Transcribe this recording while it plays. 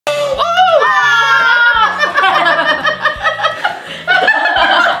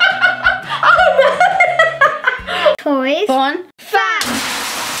Toys Fun Fam.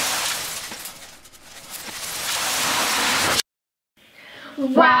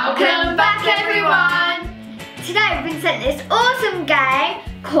 Welcome back, everyone. Today we've been sent this awesome game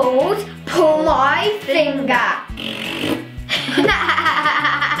called Pull My Finger.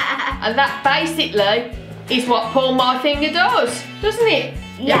 And that basically is what Pull My Finger does, doesn't it?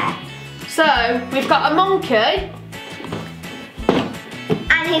 Yeah. So we've got a monkey.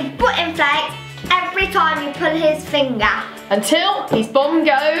 And his butt inflates every time you pull his finger. Until his bum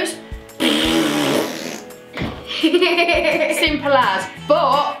goes. Simple as.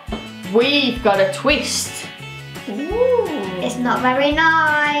 But we've got a twist. Ooh. It's not very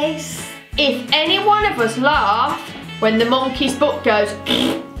nice. If any one of us laugh when the monkey's butt goes,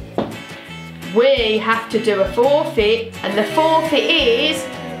 we have to do a forfeit, and the forfeit is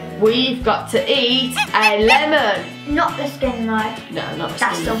we've got to eat a lemon. Not the skin though. No, not the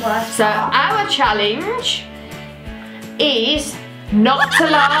That's skin. the worst So part. our challenge is not to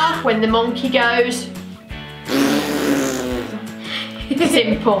laugh when the monkey goes.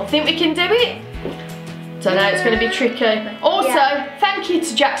 Simple. Think we can do it? Don't know, it's going to be tricky. Also, thank you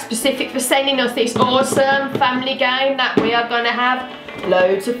to Jack Specific for sending us this awesome family game that we are going to have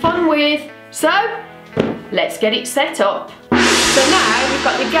loads of fun with. So, let's get it set up. So now we've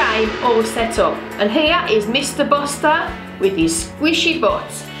got the game all set up. And here is Mr. Buster with his squishy butt.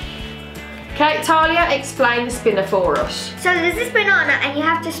 Okay, Talia, explain the spinner for us. So there's this banana and you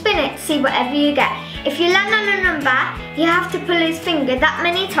have to spin it to see whatever you get. If you land on a number, you have to pull his finger that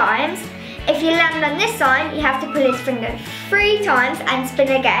many times. If you land on this sign, you have to pull his finger 3 times and spin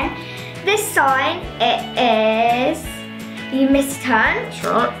again. This sign, it is you miss turn. That's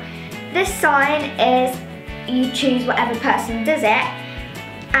right. This sign is you choose whatever person does it.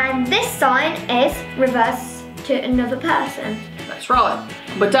 And this sign is reverse to another person. That's right.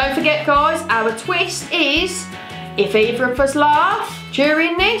 But don't forget, guys, our twist is if either of us laugh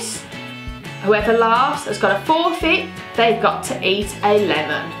during this, whoever laughs has got a forfeit. They've got to eat a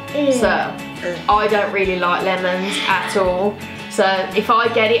lemon. So I don't really like lemons at all. So if I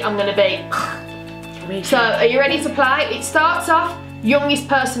get it, I'm going to be. So are you ready to play? It starts off youngest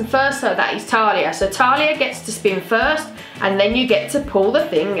person first, so that is Talia. So Talia gets to spin first, and then you get to pull the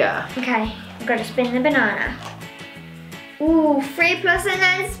finger. Okay, I've got to spin the banana. Ooh, 3 plus and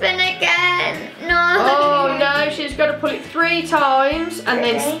then spin again. No. Oh no, she's got to pull it 3 times and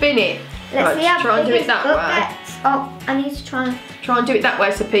then spin it. Let's see how try and do big it that his butt way. gets. Oh, I need to try and... Try and do it that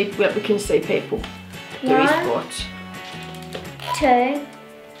way so people we can see people do his 1, butt. 2,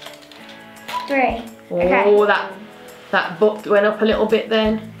 3. Okay. Oh, that butt went up a little bit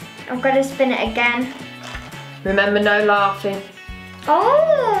then. I've got to spin it again. Remember, no laughing.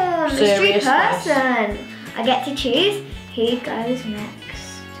 Oh, mystery Serious person. I get to choose who goes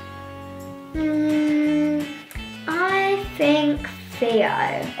next. I think Theo.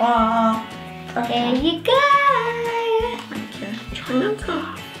 Oh, Here you go. thank you. Try not to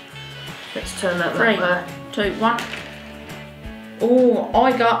laugh. Let's turn that 3, way. 2, 1. Oh,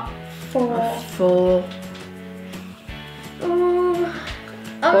 I got 4. 4. Ooh,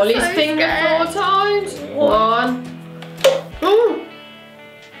 I'm Pull his so finger scared. 4 times. 1. Ooh.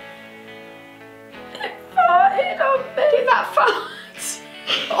 It farted on me. Did that fart?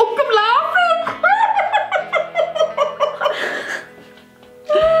 Oh, I'm laughing.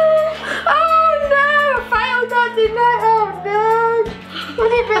 Oh no, I failed, I didn't know. Oh no.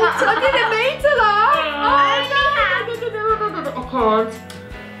 I didn't mean to laugh. Oh, I can't.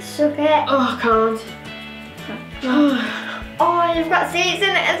 Shook it. Oh, I can't. Oh, you've got seeds in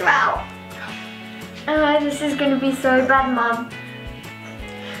it as well. Oh, this is going to be so bad, Mum.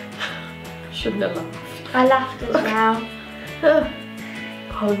 Shouldn't have laughed. I laughed as well.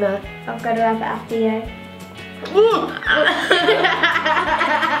 Oh no. I've got to have it after you. Oh,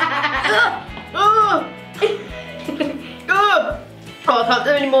 I can't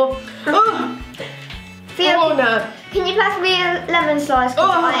do anymore. Theo, Oh no. can you pass me a lemon slice? Because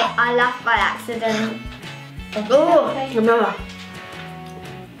Oh. I laughed by accident. Oh, no.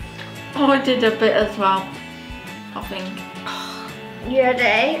 Oh, I did a bit as well, I think. You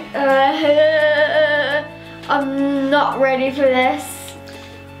ready? I'm not ready for this.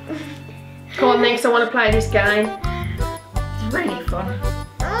 Come on, next I want to play this game. It's really fun.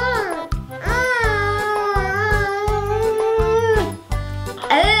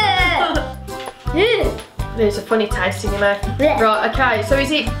 There's a funny taste in your mouth. Right, okay, so is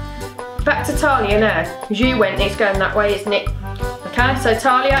it back to Talia now? Because you went, it's going that way, isn't it? Okay, so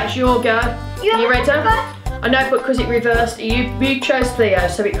Talia, it's your go. You ready? I know, but because it reversed, you chose Theo,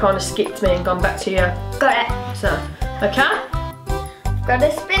 so it kind of skipped me and gone back to you. Got it. So, okay?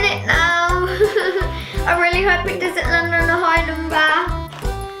 Gotta spin it now. I really hope it doesn't land on a high number.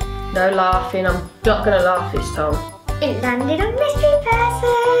 No laughing, I'm not going to laugh this time. It landed on mystery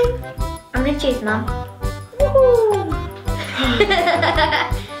person. I'm going to choose Mum. Woohoo!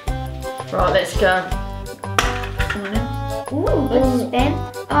 Right, let's go. Ooh, good spin.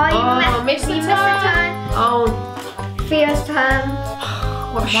 Oh, you missed the turn. Oh, Theo's turn.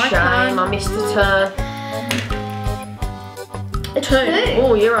 what a My shame, turn. I missed a turn. A 2.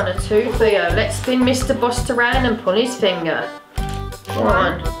 Oh, you're on a 2, Theo. Let's spin Mr. Buster around and pull his finger.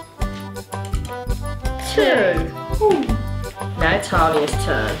 1, 2. Now Talia's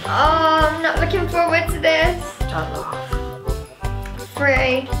turn. Oh, I'm not looking forward to this. Don't laugh.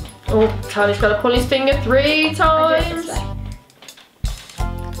 3. Oh, Talia's got to pull his finger 3 I'll do it times. this way.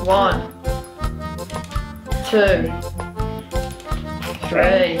 1, 2,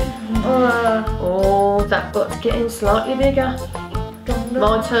 3. Oh, that butt's getting slightly bigger.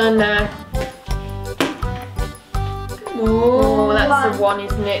 My turn now. Oh, that's the 1,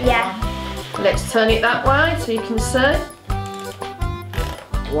 isn't it? Yeah. Let's turn it that way so you can see. 1.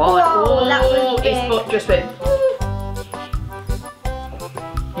 Whoa, that was Oh, his big. butt just went.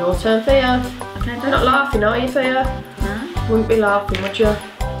 Your turn, Theo. You're not laughing, are you, Theo? No. Wouldn't be laughing, would you?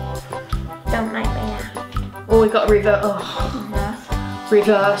 Don't make me laugh. Oh, we got to reverse. Oh,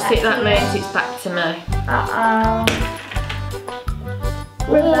 reverse it. That Back to means it's back to me. Uh-oh.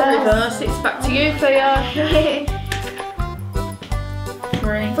 Oh, reverse. It's back to you, Theo.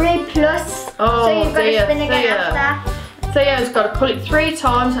 3. 3 plus. Oh, so you've got dear, to spin again Theo. after. Theo's got to pull it 3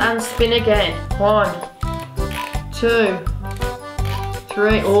 times and spin again. 1, 2,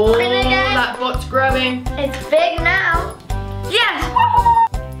 3. Oh, Spin again. that butt's growing. It's big now. Yes!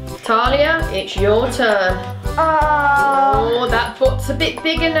 Talia, it's your turn. Oh. Oh, that butt's a bit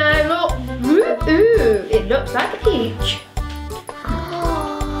bigger now, look. Ooh, it looks like a peach.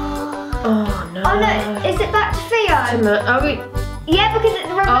 Oh, no. Oh no, is it back to Theo? Oh, Yeah, because it's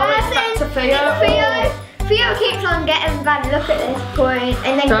reversing. back to Theo. Theo keeps on getting bad luck at this point,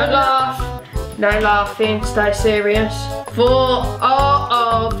 and then Don't laugh. No laughing. Stay serious. 4.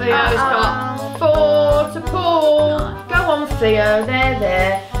 Oh, Theo's got 4 to pull. Go on, Theo.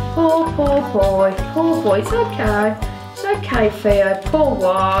 There. Pull, boy. It's okay. It's okay, Theo. Pull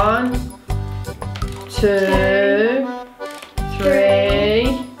 1, 2, 3.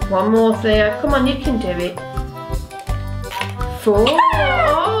 1 more, Theo. Come on, you can do it. 4. Oh.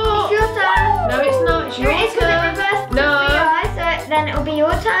 It's your turn. No, it's not. It's your It is because it turn. reversed to No. Theo, so then it'll be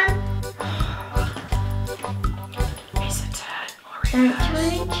your turn. It's a turn. Don't try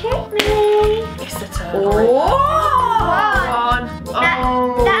and trick me. It's the turn. Oh!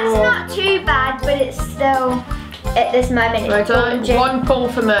 That's not too bad, but it's still, at this moment, Right, it's bulging. 1 pull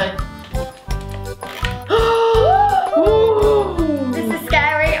for me. This is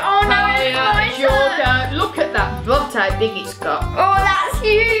scary. Oh no, it's my It's your turn. turn. Look at that butt, how big it's got. Oh, that's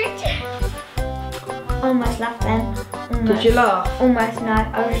huge. Almost laughed then. Almost. Did you laugh? Almost, no.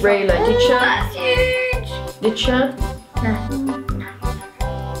 I was Really? like, Did oh, you? that's huge. Did you? No.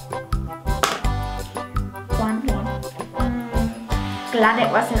 1. Glad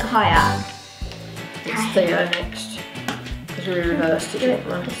it wasn't higher. It's Theo next. Because we reversed it, Do it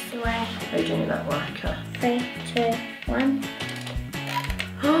didn't we? this way. Are you doing it that way? Okay. 3, 2, 1.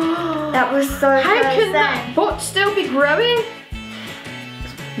 That was so How close can then. that butt still be growing?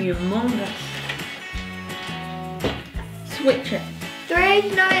 Humongous. Switch it. 3?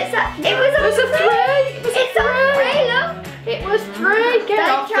 No, it's a. It was It was a 3. It was a It's on 3, look. It was 3. Get Don't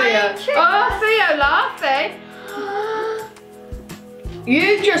off, try Theo. and trick Oh, us. Theo, laughing.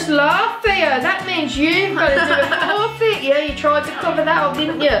 You just laughed, Theo. That means you've got to do a forfeit. Yeah, you tried to cover that up,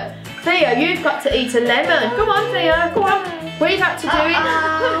 didn't you? Theo, you've got to eat a lemon. Come on, Theo. Come on. We've had to do it.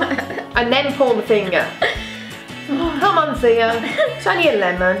 And then pull the finger. Come on, Theo. It's only a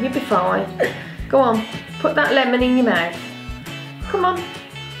lemon. You'll be fine. Go on. Put that lemon in your mouth. Come on.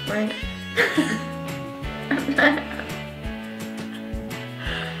 Right.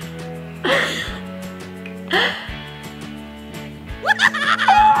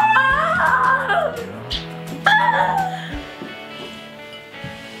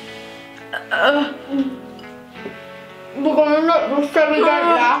 We're gonna look so we don't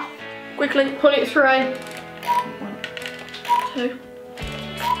laugh. Quickly, pull it through. 1, 2.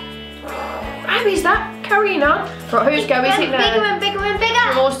 How is that carrying on? Right, whose go is it Bigger now? and bigger and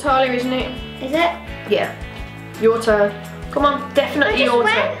bigger. Yours, Talia, isn't it? Is it? Yeah. Your turn. Come on, I definitely just your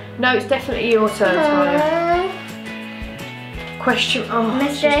went. turn. No, it's definitely your turn, Talia. Question. Oh,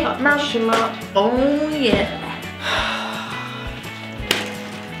 Mystery, she's got a Mum. question mark. Oh, yeah.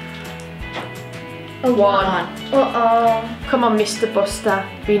 Oh, 1. Uh-oh. Come on, Mr. Buster.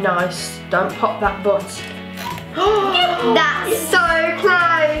 Be nice. Don't pop that butt. That's so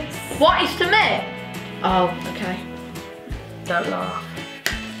close. What is to me? Oh, okay. Don't laugh.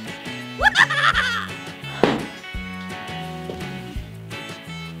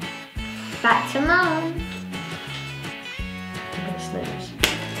 Back to Mum. I'm gonna snooze.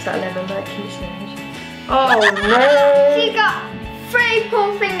 Is that lemon making you snooze? Oh no! She got 3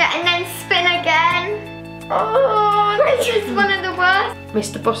 pull finger and then spin again. Oh, this is one of the worst.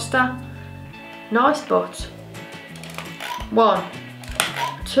 Mr. Buster, nice butt. 1,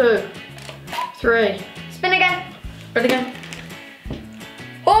 2, 3. Spin again. Ready again.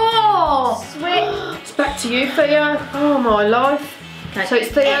 Oh! Switch. It's back to you, Theo. Oh my life. Okay. So it's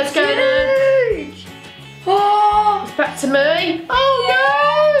Theo's It's going in. huge. Oh! It's back to me.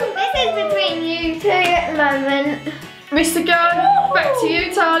 Oh This is between you two at the moment. no! Mr. Go. Back to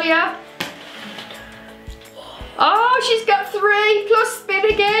you, Talia. Oh, she's got 3 plus spin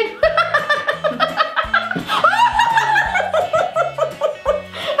again.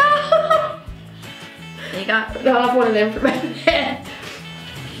 There you go. I'll have one of them from over there.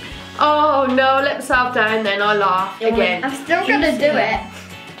 Oh no, let myself down then, I laughed again. I'm still gonna do it.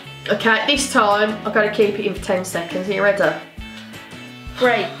 Okay, this time I've got to keep it in for 10 seconds. Are you ready?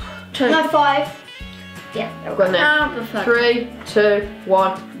 3, 2, No, 5. Yeah. Go on then. 3, 2,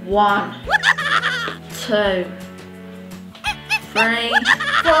 1. 1, 2, 3,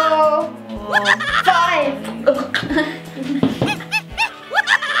 4, 5.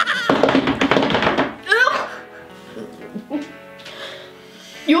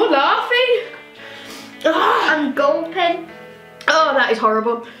 You're laughing? I'm gulping. Oh, that is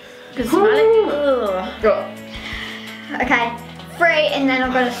horrible. Can smell it. Ugh. Okay, 3 and then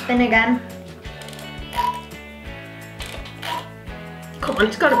I've got to spin again. Come on,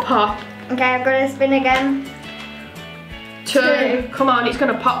 it's got to pop. Okay, I've got to spin again. 2. Come on, it's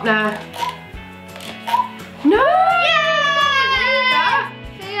going to pop now. No! Yeah!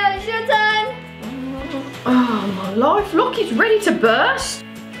 Theo, it's your turn. Oh my life! Look, it's ready to burst.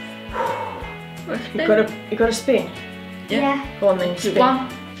 You got to spin. Yeah. Go on then, spin. 1,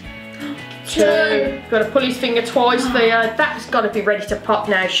 2. Got to pull his finger twice, Theo. That's got to be ready to pop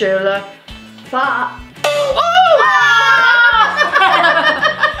now, surely. But.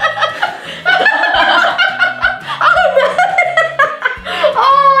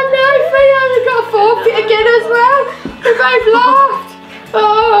 Oh no, Theo, we got a forfeit again as well. We both laughed.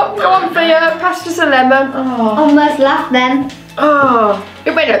 Oh, go on, Theo, pass us a lemon. Oh, Almost laughed then. oh.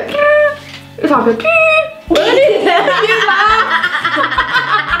 It went a. It's like a.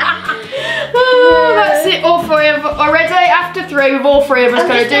 Oh, that's it, all 3 of us. Already, after 3, with all 3 of us I'm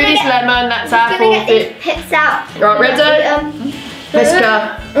going to just do gonna this get- lemon. That's I'm our just gonna get forfeit. these pips out. Right, ready? Let's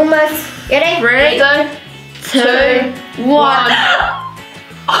go. Almost. Ready? Ready? 2, 1.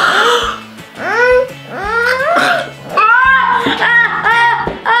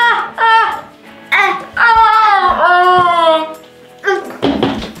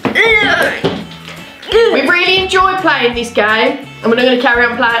 We really enjoyed playing this game and we're going to carry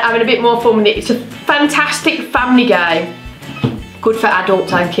on playing, having a bit more fun with it. It's a fantastic family game. Good for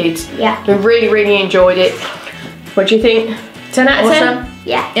adults and kids. Yeah. We really, really enjoyed it. What do you think? 10 out of 10? Awesome.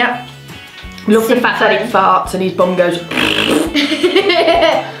 Yeah. Yep. Love the fact that it farts and his bum goes.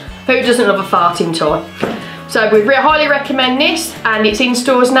 Who doesn't love a farting toy? So we highly recommend this, and it's in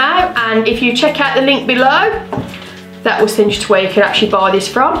stores now, and if you check out the link below, that will send you to where you can actually buy this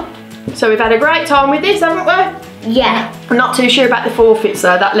from. So we've had a great time with this, haven't we? Yeah. I'm not too sure about the forfeits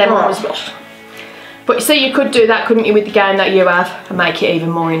though, that lemon was. But you see, you could do that, couldn't you, with the game that you have, and make it even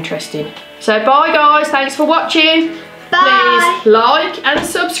more interesting. So bye guys, thanks for watching. Bye. Please like and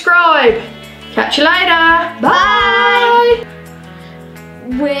subscribe. Catch you later. Bye.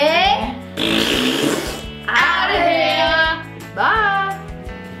 We're Out of here. Bye.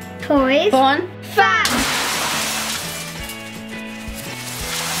 toys. Fun.